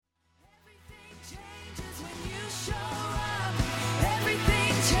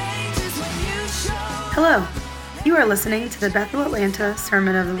Hello, you are listening to the Bethel Atlanta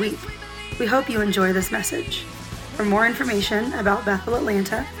Sermon of the Week. We hope you enjoy this message. For more information about Bethel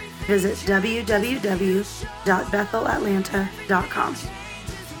Atlanta, visit www.bethelatlanta.com.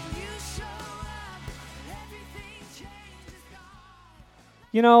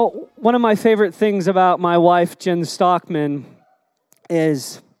 You know, one of my favorite things about my wife, Jen Stockman,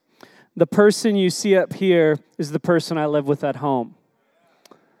 is the person you see up here is the person I live with at home.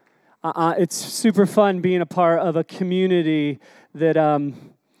 It's super fun being a part of a community that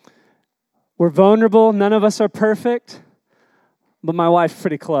we're vulnerable. None of us are perfect, but my wife's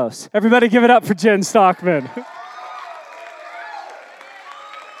pretty close. Everybody give it up for Jen Stockman.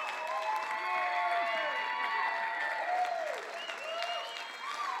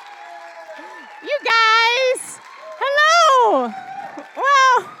 You guys, hello.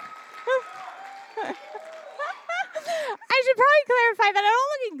 Well, I should probably clarify that I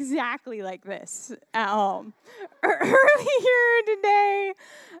don't look exactly like this at home. Earlier today,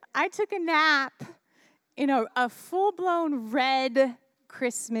 I took a nap in a full-blown red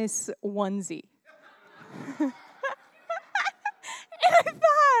Christmas onesie. And I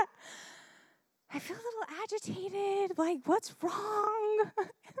thought, I feel a little agitated, like, what's wrong? And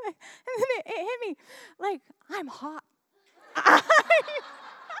then it hit me, like, I'm hot. I'm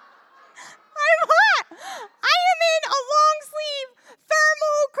hot. I am in a long-sleeve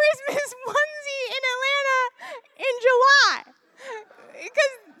thermal Christmas onesie in Atlanta in July.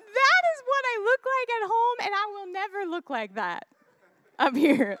 Because that is what I look like at home, and I will never look like that up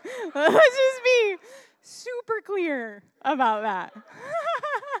here. Let's just be super clear about that.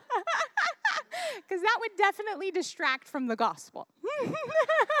 Because that would definitely distract from the gospel.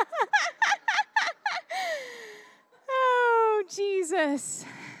 Oh, Jesus.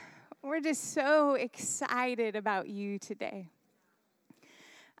 We're just so excited about you today.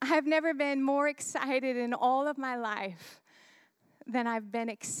 I have never been more excited in all of my life than I've been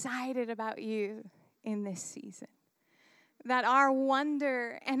excited about you in this season. That our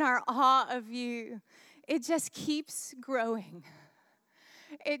wonder and our awe of you, it just keeps growing.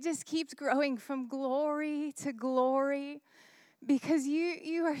 It just keeps growing from glory to glory because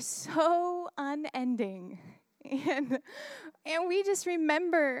you are so unending. And we just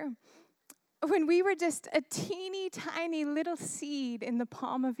remember when we were just a teeny tiny little seed in the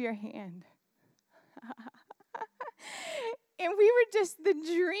palm of your hand. And we were just the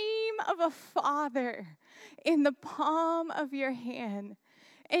dream of a father in the palm of your hand.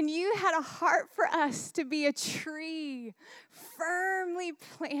 And you had a heart for us to be a tree firmly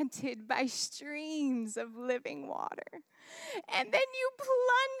planted by streams of living water. And then you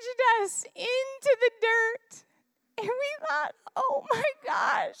plunged us into the dirt. And we thought, oh my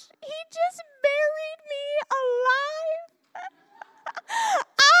gosh, he just buried me alive.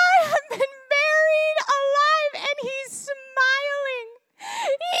 I have been buried alive, and he's smiling.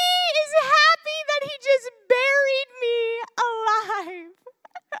 He is happy that he just buried me alive.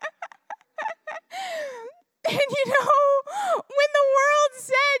 And you know, when the world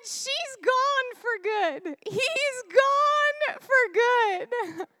said she's gone for good, he's gone for good.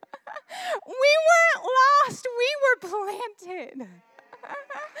 We weren't lost, we were planted.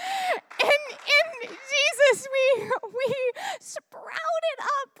 And Jesus, we sprouted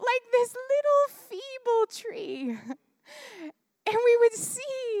up like this little feeble tree. And we would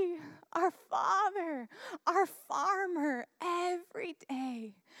see our Father, our farmer, every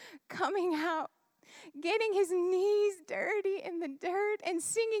day coming out, getting his knees dirty in the dirt and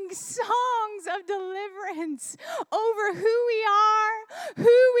singing songs of deliverance over who we are,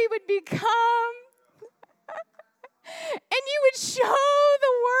 who we would become. And you would show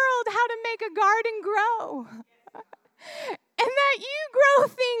the world how to make a garden grow. And that you grow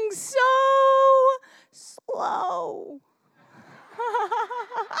things so slow.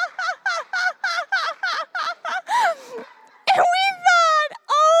 And we thought,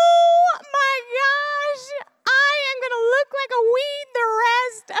 oh my gosh, I am going to look like a weed the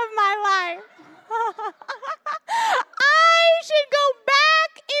rest of my life. I should go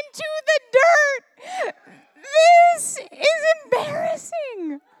back into the dirt. This is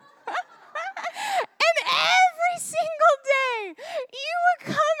embarrassing. And every single day, you would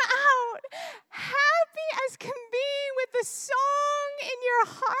come out happy as can be with the song in your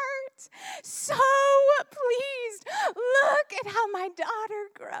heart. So pleased. Look at how my daughter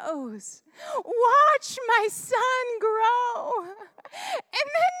grows. Watch my son grow. And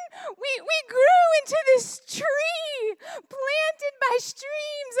then we grew into this tree planted by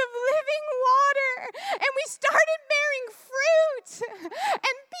streams of living water. And we started bearing fruit.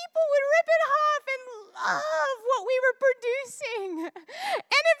 And people would rip it off and love what we were producing.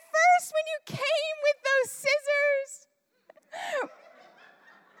 And at first, when you came with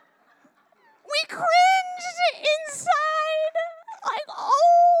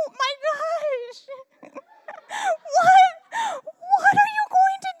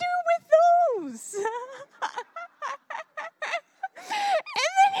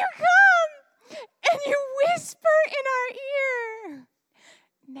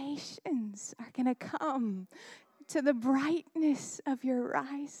nations are going to come to the brightness of your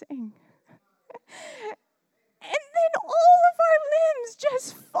rising. And then all of our limbs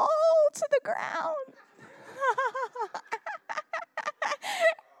just fall to the ground.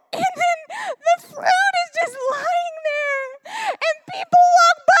 And then the fruit is just lying there. And people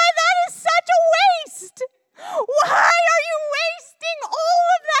walk by. That is such a waste. Why are you wasting all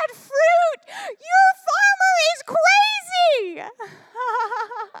of that fruit? Your farmer is crazy.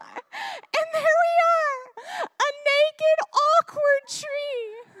 And there we are, a naked, awkward tree.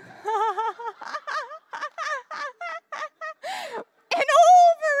 And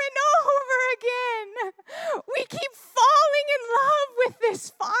over again, we keep falling in love with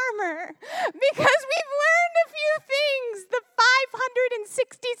this farmer because we've learned a few things the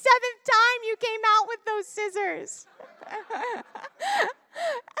 567th time you came out with those scissors.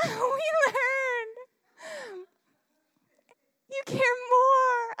 We learned you care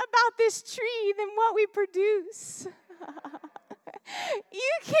more about this tree than what we produce.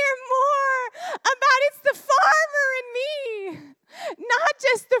 You care more about it's the farmer and me, not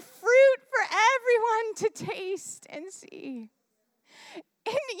just the fruit for everyone to taste and see.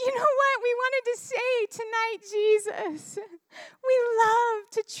 And you know what we wanted to say tonight, Jesus? We love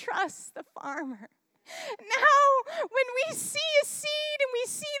to trust the farmer. Now, when we see a seed and we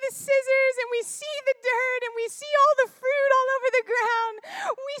see the scissors and we see the dirt and we see all the fruit all over the ground,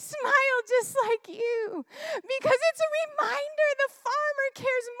 we smile just like you because it's a reminder the farmer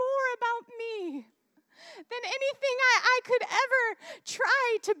cares more about me than anything I could ever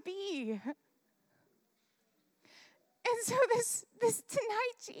try to be. And so this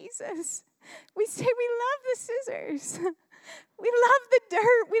tonight, Jesus, we say we love the scissors. We love the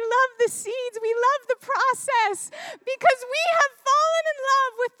dirt. We love the seeds. We love the process because we have fallen in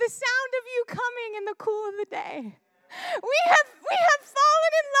love with the sound of you coming in the cool of the day. We have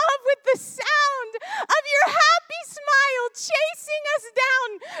fallen in love with the sound of your happy smile chasing us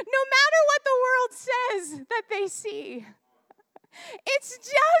down no matter what the world says that they see. It's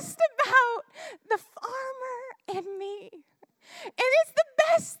just about the farmer and me. And it's the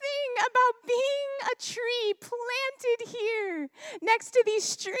best thing about being a tree planted here next to these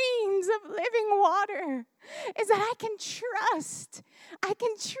streams of living water is that I can trust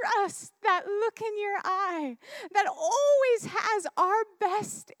that look in your eye that always has our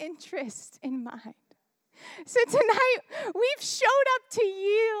best interest in mind. So tonight, we've showed up to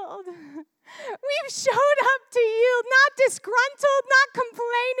yield. We've showed up to yield, not disgruntled, not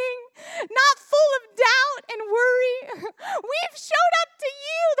complaining, not full of doubt and worry. We've showed up to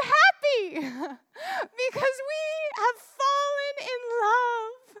yield happy because we have fallen in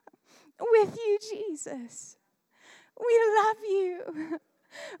love with you, Jesus. We love you.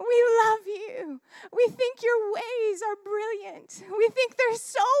 We love you. We think your ways are brilliant. We think they're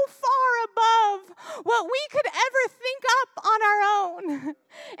so far above what we could ever think up on our own.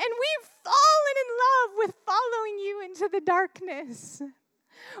 And we've fallen in love with following you into the darkness.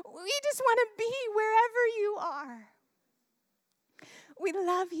 We just want to be wherever you are. We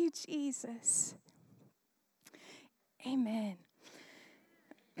love you, Jesus. Amen.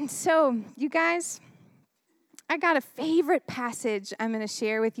 And so, you guys, I got a favorite passage I'm going to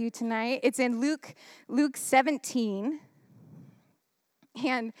share with you tonight. It's in Luke 17.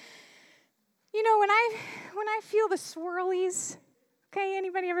 And you know, when I feel the swirlies, okay,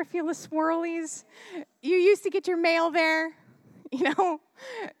 anybody ever feel the swirlies? You used to get your mail there, you know.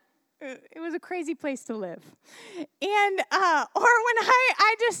 It was a crazy place to live. And or when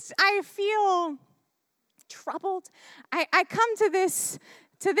I feel troubled, I come to this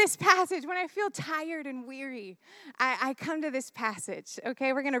passage. When I feel tired and weary, I come to this passage.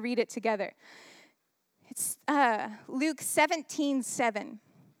 Okay, we're going to read it together. It's Luke 17:7.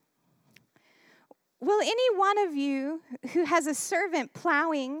 Will any one of you who has a servant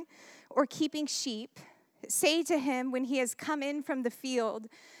plowing or keeping sheep say to him when he has come in from the field,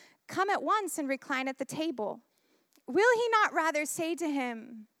 "Come at once and recline at the table"? Will he not rather say to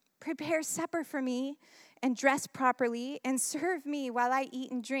him, "Prepare supper for me and dress properly and serve me while I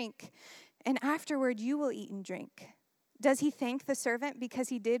eat and drink, and afterward you will eat and drink"? Does he thank the servant because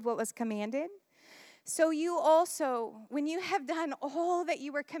he did what was commanded? So you also, when you have done all that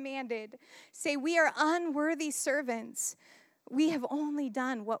you were commanded, say, "We are unworthy servants. We have only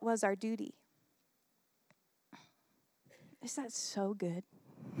done what was our duty." Is that so good?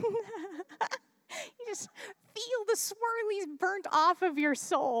 You just feel the swirlies burnt off of your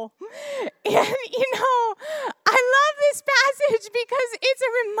soul. And, you know, I love this passage because it's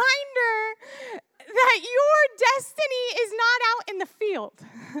a reminder that your destiny is not out in the field.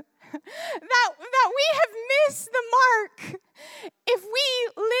 that we have missed the mark if we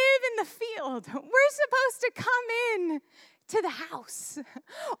live field. We're supposed to come in to the house.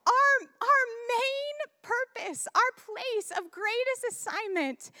 Our main purpose, our place of greatest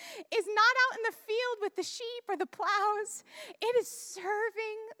assignment is not out in the field with the sheep or the plows. It is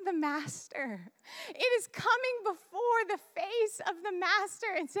serving the master. It is coming before the face of the master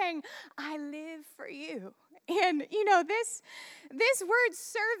and saying, I live for you. And, this word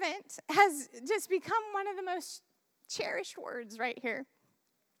servant has just become one of the most cherished words right here.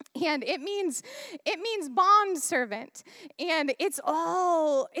 And it means bond servant. And it's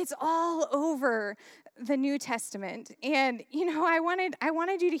all over the New Testament. And, I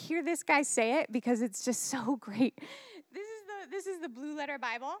wanted you to hear this guy say it because it's just so great. This is the Blue Letter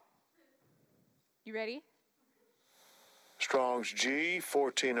Bible. You ready? Strong's G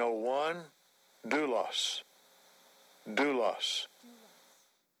 1401, doulos. Doulos.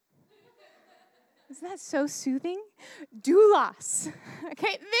 Isn't that so soothing? Doulos.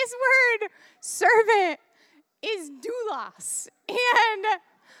 Okay, this word, servant, is doulos. And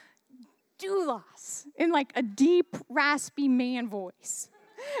doulos in like a deep, raspy man voice.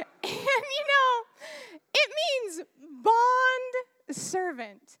 And it means bond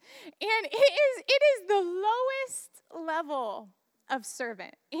servant. And it is the lowest level of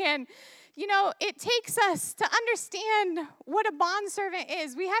servant. And it takes us to understand what a bondservant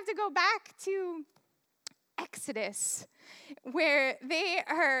is. We have to go back to Exodus, where they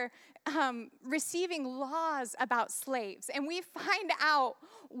are receiving laws about slaves. And we find out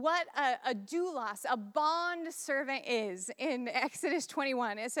what a doulos, a bond servant is in Exodus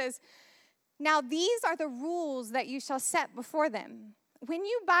 21. It says, now these are the rules that you shall set before them. When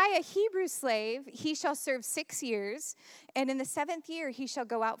you buy a Hebrew slave, he shall serve 6 years, and in the 7th year he shall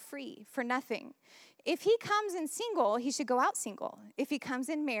go out free for nothing. If he comes in single, he should go out single. If he comes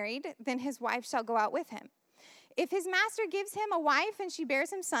in married, then his wife shall go out with him. If his master gives him a wife and she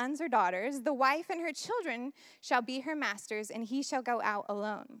bears him sons or daughters, the wife and her children shall be her master's, and he shall go out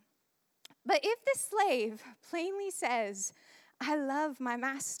alone. But if the slave plainly says, I love my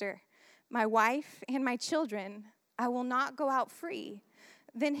master, my wife, and my children, I will not go out free,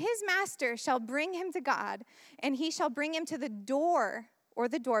 then his master shall bring him to God, and he shall bring him to the door or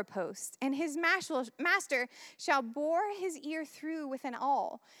the doorpost, and his master shall bore his ear through with an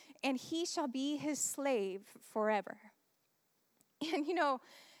awl, and he shall be his slave forever. And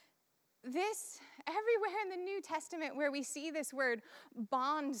this, everywhere in the New Testament where we see this word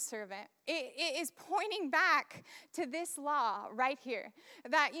bondservant, it is pointing back to this law right here.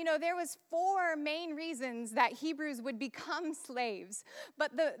 That, there was 4 main reasons that Hebrews would become slaves.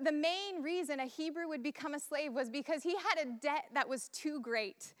 But the main reason a Hebrew would become a slave was because he had a debt that was too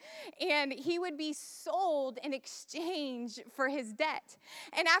great. And he would be sold in exchange for his debt.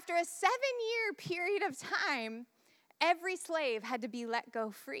 And after a 7-year period of time, every slave had to be let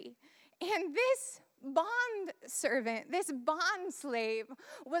go free. And this bond servant, this bond slave,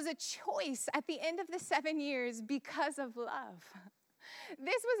 was a choice at the end of the 7 years because of love.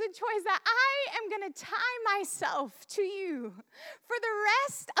 This was a choice that I am going to tie myself to you for the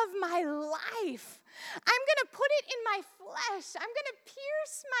rest of my life. I'm going to put it in my flesh. I'm going to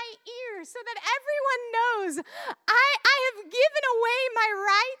pierce my ear so that everyone knows I have given away my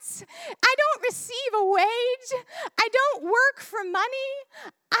rights. I don't receive a wage. I don't work for money.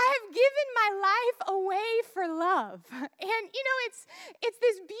 I have given my life away for love. And, it's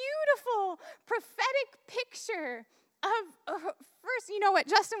this beautiful prophetic picture of first, what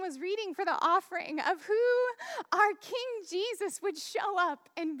Justin was reading for the offering of who our King Jesus would show up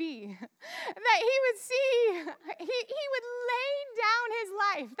and be. That he would see, he would lay down his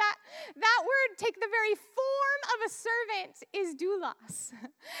life. That word, take the very form of a servant, is doulos.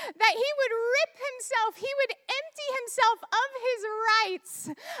 That he would rip himself, he would empty himself of his rights,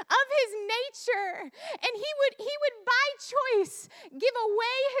 of his nature, and he would by choice give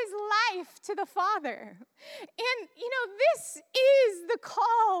away his life to the Father. And, this is the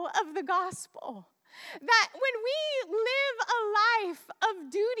call of the gospel. That when we live a life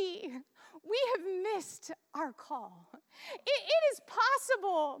of duty, we have missed our call. It is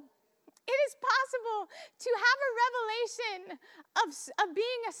possible to have a revelation of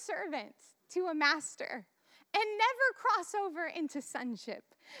being a servant to a master and never cross over into sonship.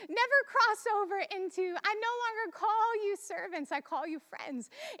 Never cross over into, I no longer call you servants, I call you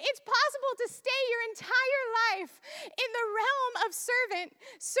friends. It's possible to stay your entire life in the realm of servant,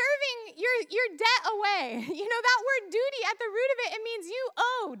 serving your debt away. That word duty, at the root of it means you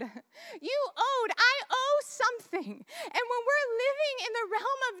owed. You owed. I owe something. And when we're living in the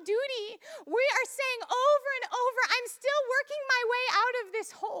realm of duty, we are saying over and over, I'm still working my way out of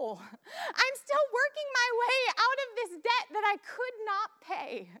this hole. I'm still working my way out of this debt that I could not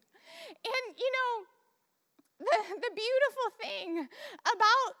pay. And, the beautiful thing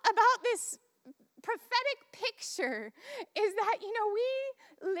about this prophetic picture is that, we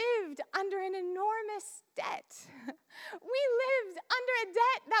lived under an enormous debt. We lived under a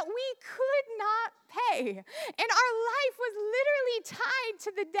debt that we could not pay. And our life was literally tied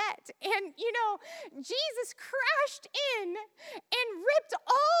to the debt. And, Jesus crashed in and ripped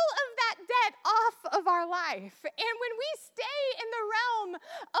all of that debt off of our life. And when we stay in the realm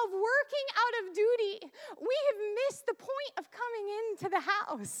of working out of duty, we have missed the point of coming into the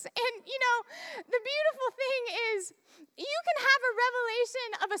house. And, the beautiful thing is you can have a revelation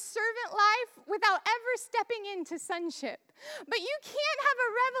of a servant life without ever stepping into sonship. But you can't have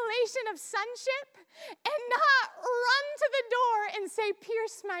a revelation of sonship and not run to the door and say,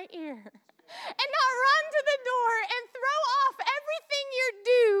 pierce my ear. And not run to the door and throw off everything you're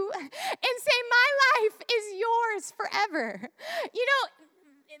due and say, my life is yours forever.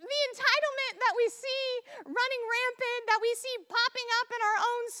 The entitlement that we see running rampant, that we see popping up in our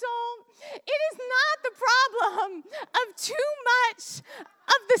own soul, it is not the problem of too much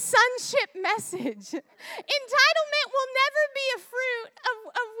of the sonship message. Entitlement will never be a fruit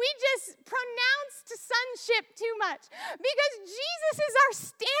of we just pronounced sonship too much, because Jesus is our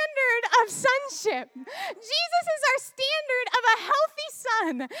standard of sonship. Jesus is our standard of a healthy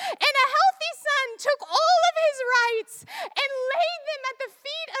son, and a healthy son took all of his rights and laid them at the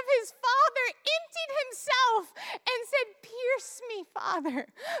feet of his father, emptied himself, and said, pierce me, Father,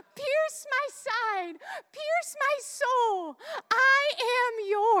 pierce my side, pierce my soul, I am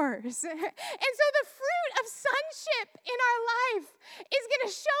yours. And so the fruit of sonship in our life is going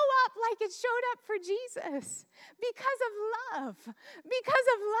to show up like it showed up for Jesus, because of love, because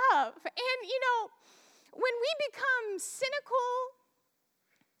of love. And when we become cynical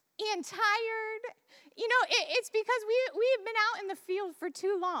and tired, it's because we've been out in the field for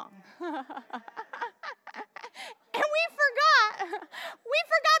too long. And we forgot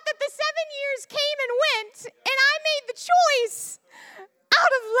that the 7 years came and went, and I made the choice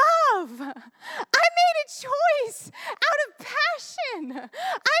out of love. I made a choice out of passion.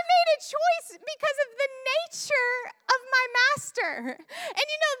 I made a choice because of the nature of my master. And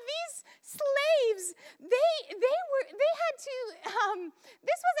these slaves, they had to,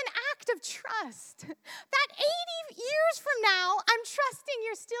 this was an act of trust. That 80 years from now, I'm trusting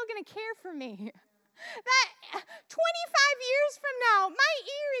you're still going to care for me. That 25 years from now, my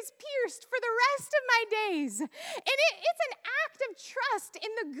ear is pierced for the rest of my days. And it's an act of trust in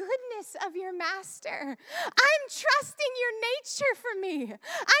the goodness of your master. I'm trusting your nature for me.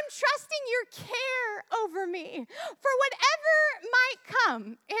 I'm trusting your care over me for whatever might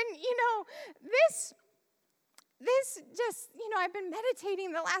come. And, this just, I've been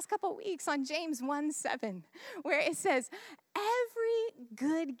meditating the last couple of weeks on James 1:7, where it says, every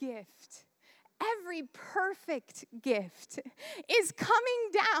good gift, every perfect gift is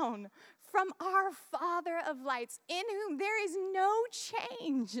coming down from our Father of lights, in whom there is no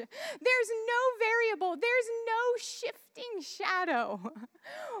change. There's no variable. There's no shifting shadow.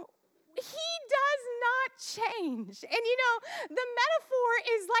 He does not change. And the metaphor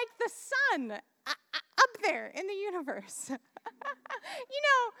is like the sun up there in the universe. You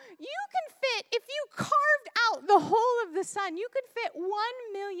can fit, if you carved out the whole of the sun, you could fit 1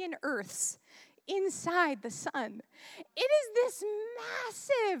 million Earths inside the sun. It is this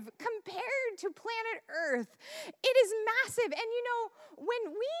massive compared to planet Earth. It is massive. And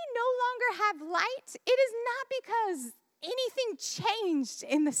when we no longer have light, it is not because anything changed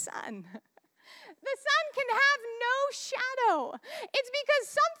in the sun. The sun can have no shadow. It's because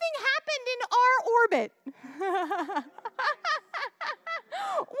something happened in our orbit.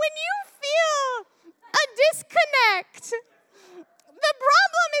 When you feel a disconnect, the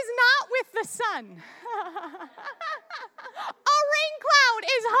problem is not with the sun. A rain cloud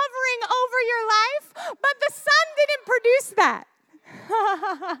is hovering over your life, but the sun didn't produce that.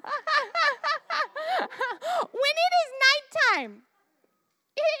 When it is nighttime,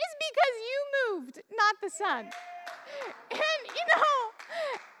 it is because you moved, not the sun. And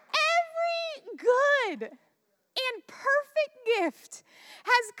every good and perfect gift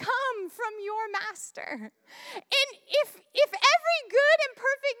has come from your master. And if every good and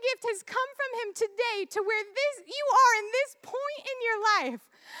perfect gift has come from him today to where you are in this point in your life,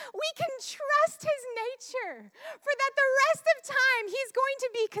 we can trust his nature, for that the rest of time he's going to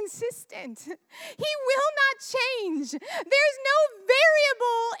be consistent. He will not change. There's no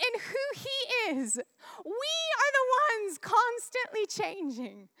variable in who he is. We are the ones constantly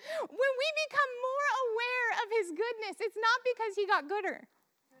changing. When we become more aware of his goodness, it's not because he got gooder.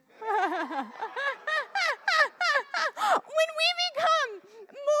 When we become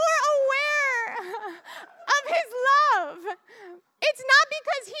more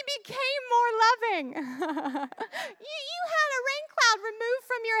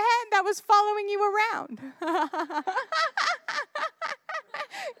around.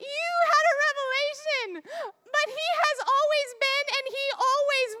 You had a revelation, but he has always been and he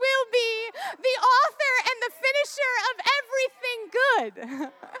always will be the author and the finisher of everything good.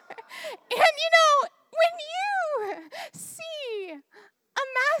 And you know, when you see a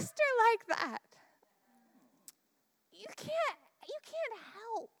master like that, you can't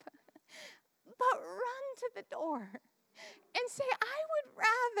help but run to the door and say, I would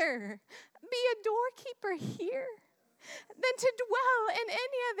rather be a doorkeeper here than to dwell in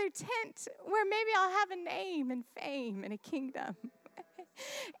any other tent where maybe I'll have a name and fame and a kingdom.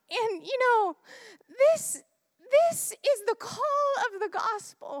 And you know, this is the call of the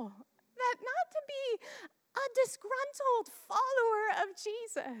gospel, that not to be a disgruntled follower of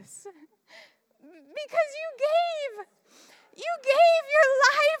Jesus, because you gave your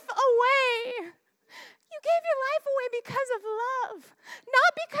life away. You gave your life away because of love,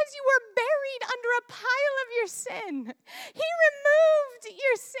 not because you were buried under a pile of your sin. He removed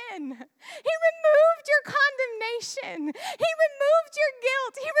your sin. He removed your condemnation. He removed your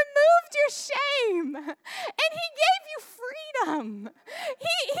guilt. He removed your shame. And he gave you freedom.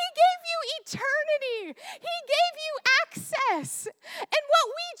 He gave you eternity. He gave you access. And what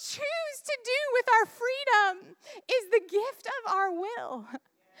we choose to do with our freedom is the gift of our will.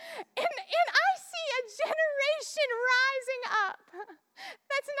 And I see a generation rising up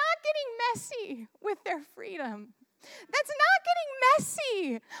that's not getting messy with their freedom. That's not getting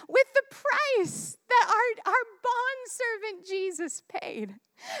messy with the price that our bondservant Jesus paid.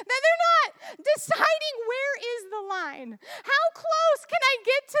 That they're not deciding where is the line. How close can I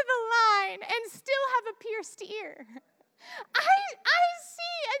get to the line and still have a pierced ear? I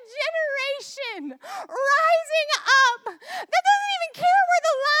see a generation rising up that doesn't even care where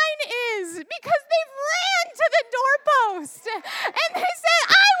the line is, because they've ran to the doorpost and they said,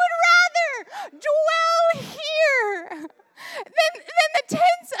 I would rather dwell here than the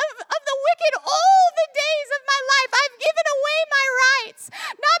tents of the wicked all the days of my life. I've given away my rights,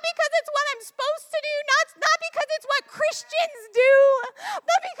 not because it's what I'm supposed to do, not because it's what Christians do,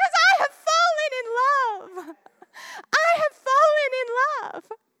 but because I have fallen in love. I have fallen in love.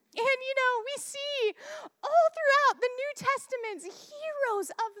 And you know, we see all throughout the New Testament's heroes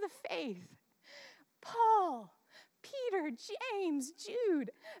of the faith. Paul, Peter, James,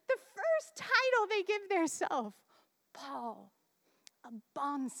 Jude. The first title they give theirself, Paul, a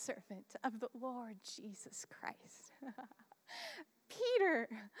bondservant of the Lord Jesus Christ. Peter,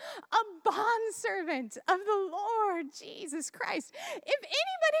 a bondservant of the Lord Jesus Christ. If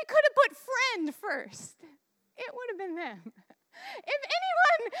anybody could have put friend first, it would have been them. If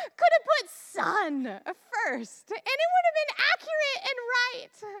anyone could have put son first, and it would have been accurate and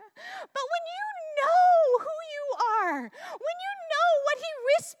right. But when you know who you are, when you know what he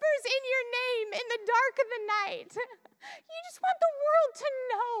whispers in your name in the dark of the night, you just want the world to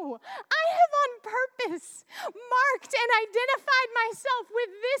know. I have on purpose marked and identified myself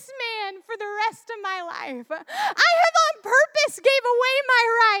with this man for the rest of my life. I have on purpose gave away my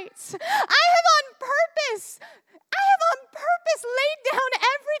rights. I have on purpose laid down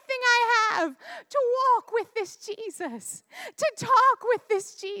everything I have to walk with this Jesus, to talk with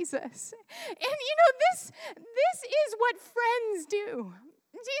this Jesus. And you know, this is what friends do.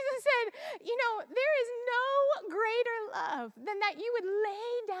 Jesus said, you know, there is no greater love than that you would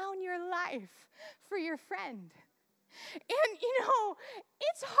lay down your life for your friend. And, you know,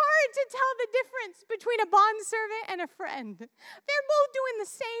 it's hard to tell the difference between a bondservant and a friend. They're both doing the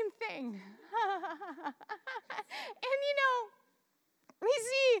same thing. And, you know, we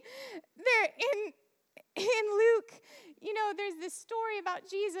see there in Luke, you know, there's this story about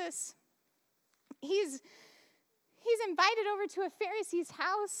Jesus. He's invited over to a Pharisee's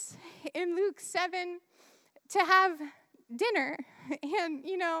house in Luke 7 to have dinner. And,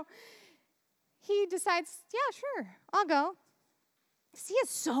 you know, he decides, yeah, sure, I'll go. He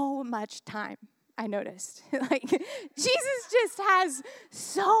has so much time, I noticed. Like, Jesus just has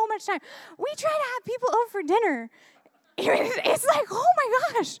so much time. We try to have people over for dinner. It's like, oh my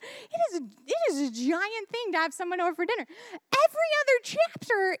gosh, it is a giant thing to have someone over for dinner. Every other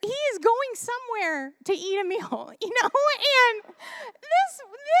chapter, he is going somewhere to eat a meal, you know? And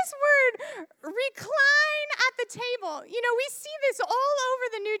this word, recline at the table, you know, we see this all over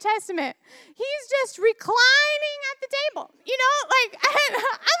the New Testament. He's just reclining at the table, you know? Like, I'm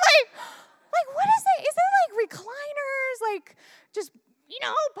like, what is that? Is that like recliners? Like, just, you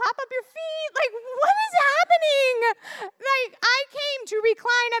know, pop up your feet. Like, what is happening? Like, I came to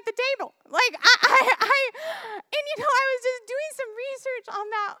recline at the table. Like, and you know, I was just doing some research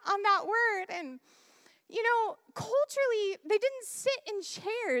on that word, and you know, culturally, they didn't sit in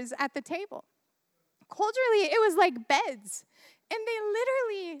chairs at the table. Culturally, it was like beds. And they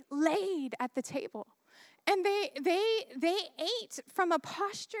literally laid at the table. And they ate from a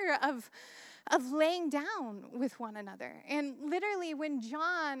posture of laying down with one another. And literally, when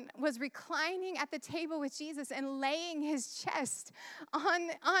John was reclining at the table with Jesus and laying his chest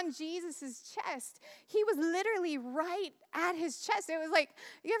on Jesus' chest, he was literally right at his chest. It was like,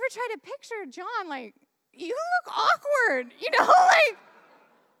 you ever try to picture John, like, you look awkward, like,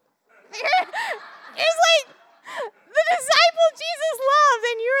 it's like the disciple Jesus loved,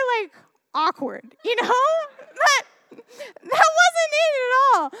 and you're like, awkward, But that wasn't it at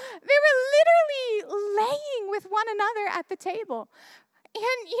all. They were literally laying with one another at the table.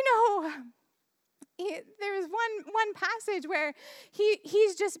 And, there was one passage where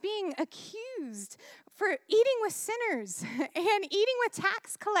he's just being accused for eating with sinners and eating with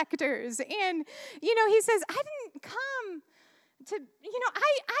tax collectors. And, he says, I didn't come to,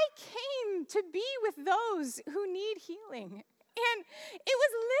 I came to be with those who need healing. And it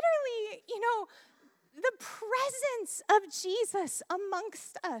was literally, the presence of Jesus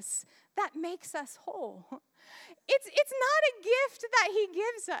amongst us that makes us whole. It's not a gift that he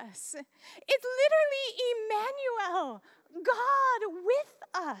gives us. It's literally Emmanuel, God with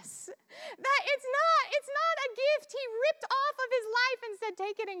us. That it's not a gift he ripped off of his life and said,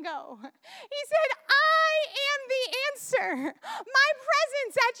 take it and go. He said, I am the answer. My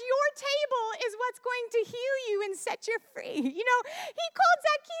presence at your table is what's going to heal you and set you free. He called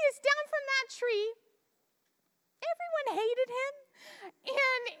Zacchaeus down from that tree. Everyone hated him.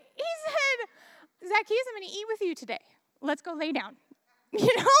 And he said, Zacchaeus, I'm going to eat with you today. Let's go lay down. And he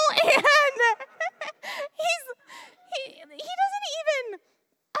doesn't even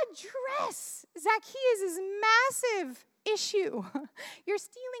address Zacchaeus' massive issue. You're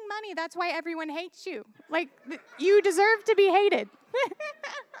stealing money. That's why everyone hates you. Like, you deserve to be hated.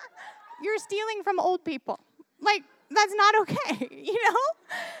 You're stealing from old people. Like, that's not okay, And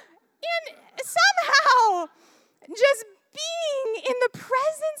somehow, just being in the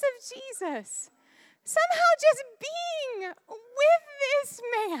presence of Jesus, somehow just being with this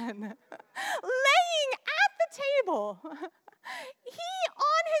man, laying at the table, he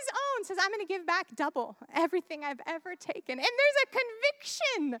on his own says, I'm going to give back double everything I've ever taken. And there's a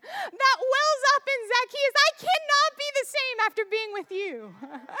conviction that wells up in Zacchaeus. I cannot be the same after being with you.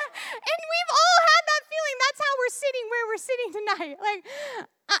 And we've all had that feeling. That's how we're sitting where we're sitting tonight. Like,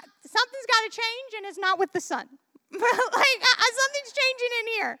 something's got to change, and it's not with the Son. Something's changing in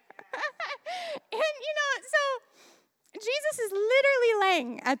here. And, so Jesus is literally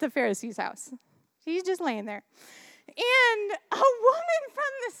laying at the Pharisee's house. He's just laying there. And a woman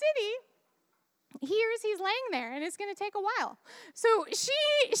from the city hears he's laying there, and it's going to take a while. So she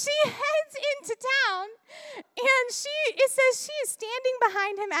heads into town, and it says she is standing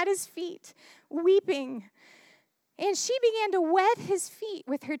behind him at his feet, weeping. And she began to wet his feet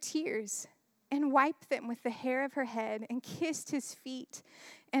with her tears and wiped them with the hair of her head and kissed his feet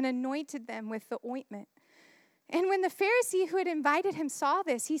and anointed them with the ointment. And when the Pharisee who had invited him saw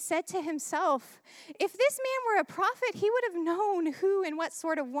this, he said to himself, if this man were a prophet, he would have known who and what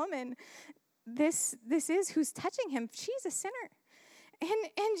sort of woman this is who's touching him. She's a sinner.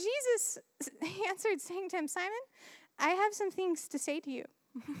 And Jesus answered, saying to him, Simon, I have some things to say to you.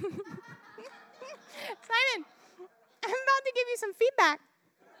 Simon, I'm about to give you some feedback.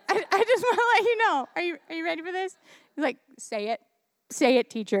 I just want to let you know. Are you ready for this? He's like, say it. Say it,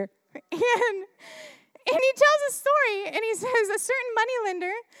 teacher. And he tells a story, and he says, a certain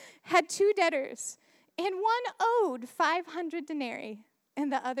moneylender had two debtors, and one owed 500 denarii,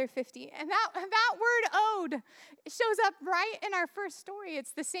 and the other 50. And that word owed shows up right in our first story.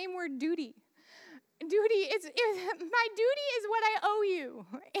 It's the same word duty. Duty, my duty is what I owe you.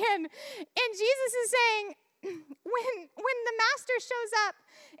 And Jesus is saying, when the master shows up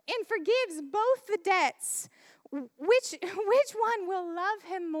and forgives both the debts, which one will love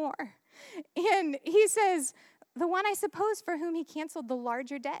him more? And he says, the one I suppose for whom he canceled the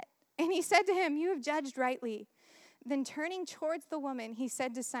larger debt. And he said to him, you have judged rightly. Then turning towards the woman, he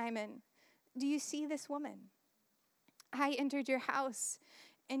said to Simon, do you see this woman? I entered your house,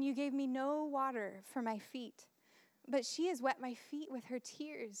 and you gave me no water for my feet, but she has wet my feet with her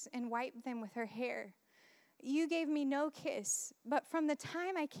tears and wiped them with her hair. You gave me no kiss, but from the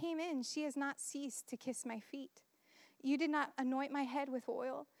time I came in, she has not ceased to kiss my feet. You did not anoint my head with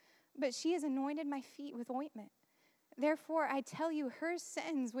oil, but she has anointed my feet with ointment. Therefore, I tell you, her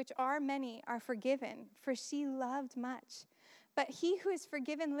sins, which are many, are forgiven, for she loved much. But he who is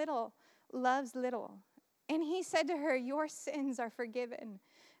forgiven little loves little. And he said to her, your sins are forgiven.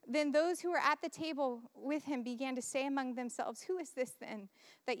 Then those who were at the table with him began to say among themselves, "Who is this then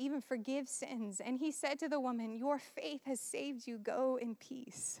that even forgives sins?" And he said to the woman, "Your faith has saved you. Go in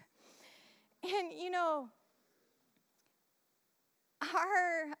peace." And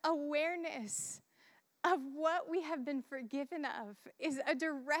our awareness of what we have been forgiven of is a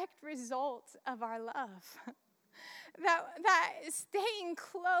direct result of our love. That staying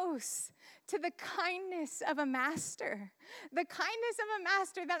close to the kindness of a master, the kindness of a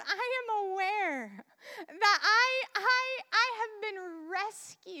master, that I am aware that I have been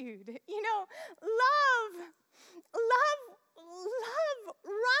rescued. Love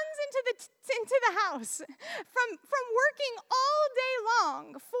runs into the house from working all day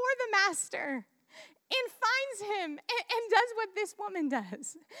long for the master and finds him and does what this woman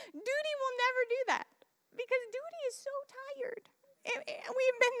does. Duty will never do that. Because duty is so tired.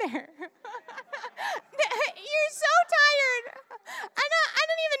 We've been there. You're so tired. I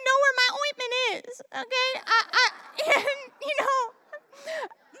don't even know where my ointment is. Okay,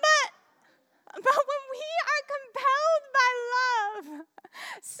 but when we are compelled by love,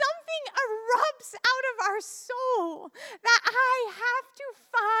 something erupts out of our soul that I have to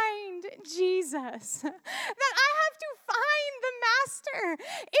find Jesus. That I have to find the master.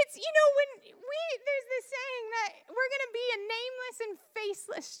 It's, there's this saying that we're going to be a nameless and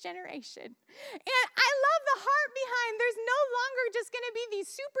faceless generation. And I love the heart behind, there's no longer just going to be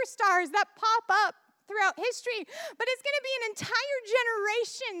these superstars that pop up throughout history, but it's going to be an entire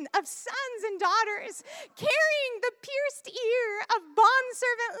generation of sons and daughters carrying the pierced ear of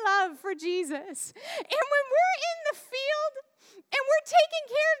bondservant love for Jesus. And when we're in the field and we're taking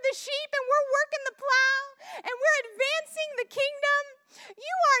care of the sheep and we're working the plow and we're advancing the kingdom,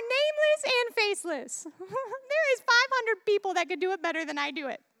 you are nameless and faceless. There is 500 people that could do it better than I do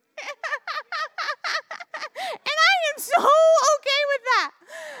it. And I am so okay with that.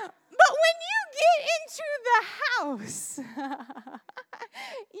 But when you get into the house,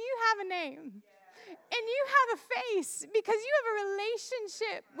 you have a name. And you have a face because you have a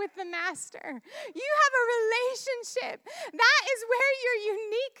relationship with the master. You have a relationship. That is where your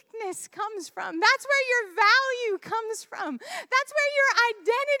uniqueness comes from. That's where your value comes from. That's where your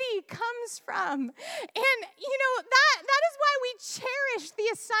identity comes from. And, that is why we cherish the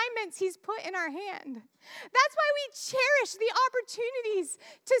assignments he's put in our hand. That's why we cherish the opportunities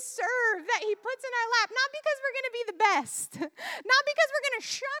to serve that he puts in our lap. Not because we're going to be the best. Not because we're going to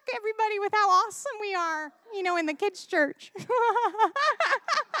shock everybody with how awesome we are, in the kids' church. But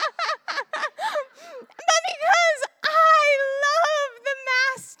because I love the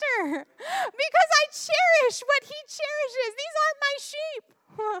master. Because I cherish what he cherishes. These aren't my sheep.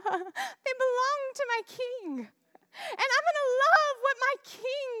 They belong to my king. And I'm going to love what my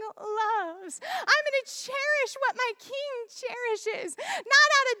king loves. I'm going to cherish what my king cherishes. Not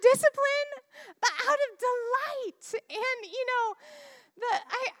out of discipline, but out of delight. And,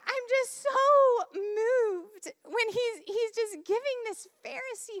 I'm just so moved when he's just giving this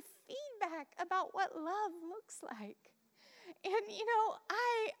Pharisee feedback about what love looks like. And,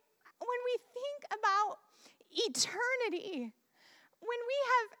 when we think about eternity, when we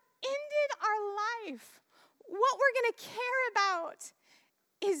have ended our life, what we're going to care about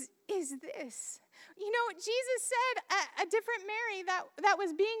is this. Jesus said a different Mary that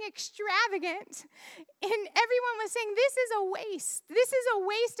was being extravagant. And everyone was saying, this is a waste. This is a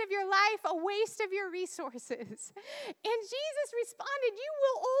waste of your life, a waste of your resources. And Jesus responded, you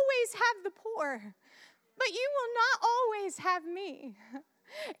will always have the poor, but you will not always have me.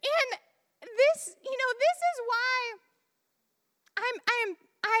 And this is why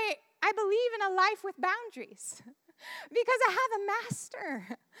I believe in a life with boundaries. Because I have a master.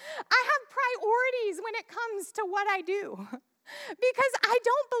 I have priorities when it comes to what I do. Because I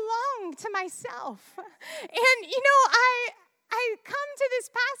don't belong to myself. And, I come to this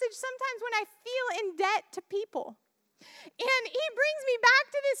passage sometimes when I feel in debt to people. And he brings me back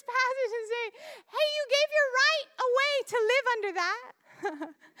to this passage and say, hey, you gave your right away to live under that.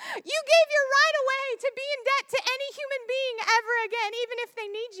 You gave your right away to be in debt to any human being ever again, even if they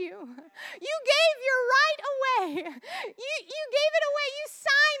need you. You gave your right away. You gave it away. You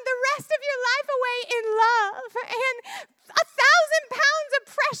signed the rest of your life away in love. And 1,000 pounds of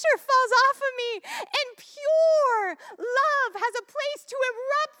pressure falls off of me. And pure love has a place to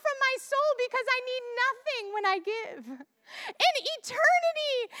erupt from my soul because I need nothing when I give. In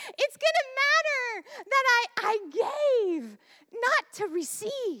eternity, it's going to matter that I gave, not to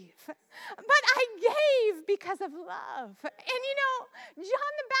receive, but I gave because of love. And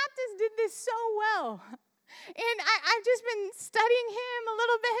John the Baptist did this so well. And I've just been studying him a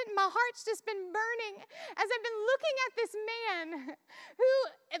little bit, and my heart's just been burning as I've been looking at this man who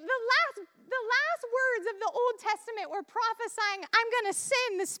the last words of the Old Testament were prophesying, I'm going to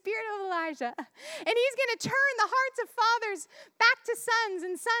send the spirit of Elijah, and he's going to turn the hearts of fathers back to sons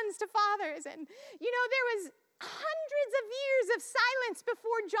and sons to fathers. And, there was hundreds of years of silence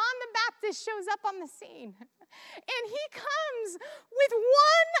before John the Baptist shows up on the scene. And he comes with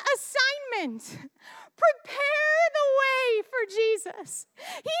one assignment: prepare the way for Jesus.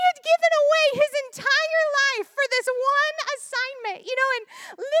 He had given away his entire life for this one assignment. And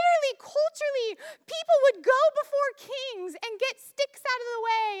literally, culturally, people would go before kings and get sticks out of the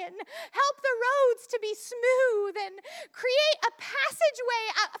way and help the roads to be smooth and create a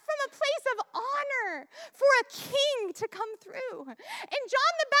passageway from a place of honor for a king to come through. And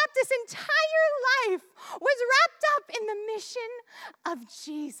John the Baptist's entire life was wrapped up in the mission of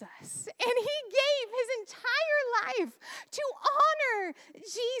Jesus. And he gave his entire life to honor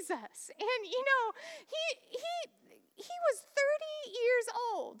Jesus. And he was 30 years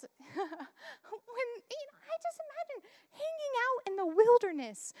old when, I just imagine hanging out in the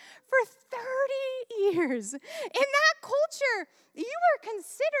wilderness for 30 years. In that culture, you were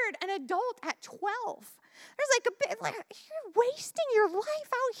considered an adult at 12. There's a bit you're wasting your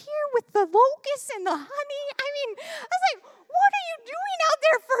life out here with the locusts and the honey. I was like, what are you doing out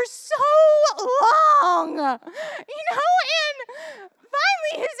there for so long? And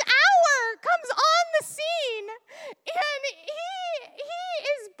finally his hour comes on the scene, and he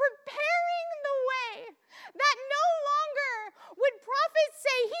is preparing the way that no longer would prophets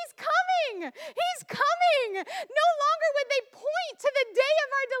say, he's coming, he's coming. No longer would they point to the day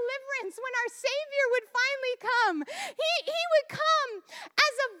of our deliverance when our Savior would finally come. He would come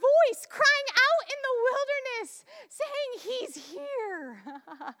as a voice crying out in the wilderness saying, he's here.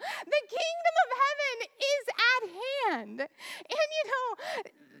 The kingdom of heaven is at hand. And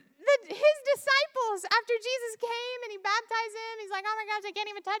his disciples, after Jesus came and he baptized him, he's like, oh my gosh, I can't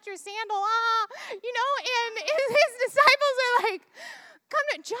even touch your sandal. And his disciples are like, come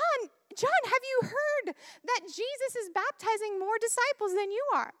to John, have you heard that Jesus is baptizing more disciples than you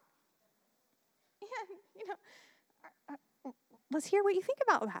are? Let's hear what you think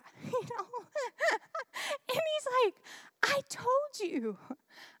about that. And he's like, I told you,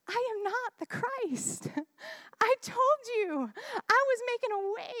 I am not the Christ. I told you I was making a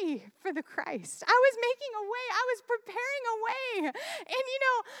way for the Christ. I was making a way. I was preparing a way. And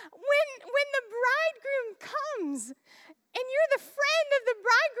when the bridegroom comes and you're the friend of the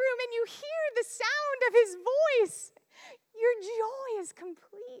bridegroom and you hear the sound of his voice, your joy is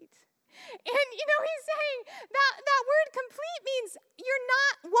complete. And he's saying that word complete means you're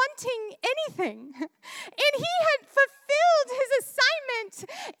not wanting anything. And he had fulfilled his assignment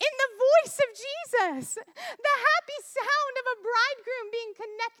in the voice of Jesus, the happy sound of a bridegroom being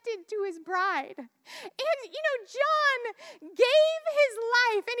connected to his bride. And John gave his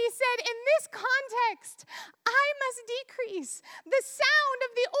life, and he said, in this context, I must decrease. The sound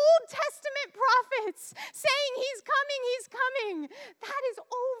of the Old Testament prophets saying he's coming, that is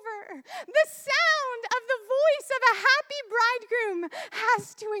over. The sound of the voice of a happy bridegroom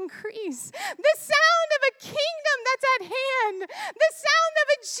has to increase. The sound of a kingdom that's at hand. The sound of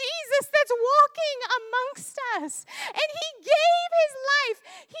a Jesus that's walking amongst us. And he gave his life.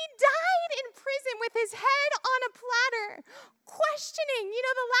 He died in prison with his head on a platter, questioning.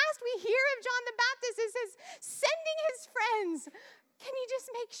 The last we hear of John the Baptist is his sending his friends. Can you just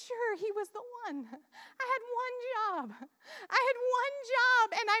make sure he was the one? I had one job.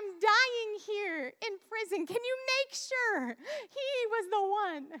 And I'm dying here in prison. Can you make sure he was the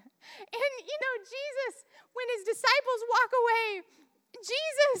one? And, Jesus, when his disciples walk away,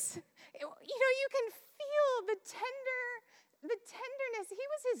 Jesus, you can feel the tenderness. He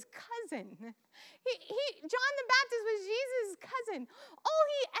was his cousin. John the Baptist was Jesus' cousin. All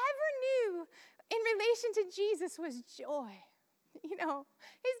he ever knew in relation to Jesus was joy.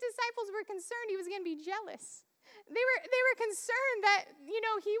 His disciples were concerned he was going to be jealous. They were concerned that,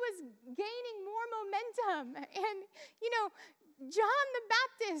 he was gaining more momentum. And, John the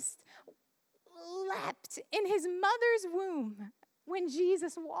Baptist leapt in his mother's womb when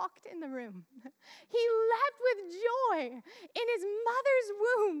Jesus walked in the room. He leapt with joy in his mother's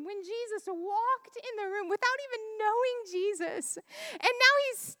womb when Jesus walked in the room without even knowing Jesus. And now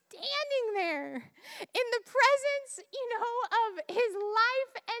he's standing there in the presence, of his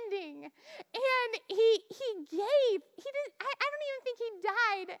life ending. And I don't even think he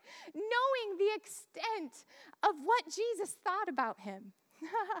died knowing the extent of what Jesus thought about him.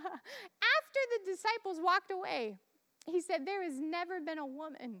 After the disciples walked away, he said, there has never been a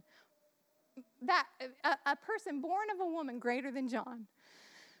woman that a person born of a woman greater than John.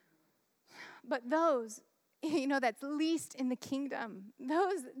 But those, that's least in the kingdom,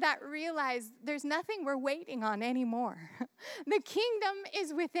 those that realize there's nothing we're waiting on anymore. The kingdom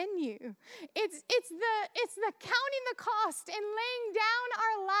is within you. It's the counting the cost and laying down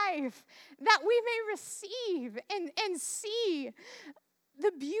our life that we may receive and see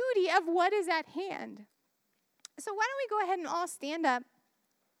the beauty of what is at hand. So why don't we go ahead and all stand up?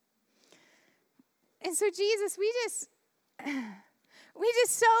 And so Jesus, we just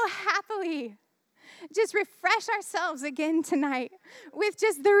so happily just refresh ourselves again tonight with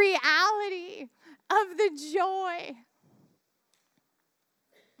just the reality of the joy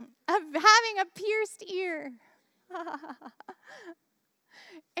of having a pierced ear.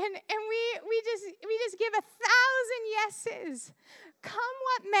 And we just give 1,000 yeses. Come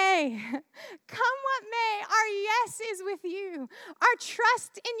what may, our yes is with you. Our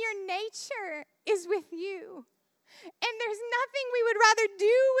trust in your nature is with you. And there's nothing we would rather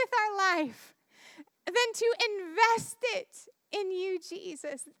do with our life than to invest it in you,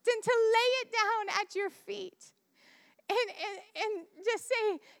 Jesus, than to lay it down at your feet and just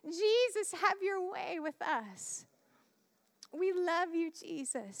say, Jesus, have your way with us. We love you,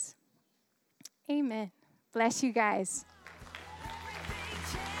 Jesus. Amen. Bless you guys.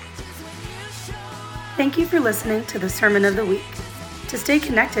 Thank you for listening to the Sermon of the Week. To stay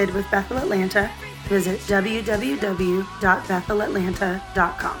connected with Bethel Atlanta, visit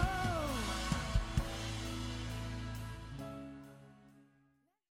www.bethelatlanta.com.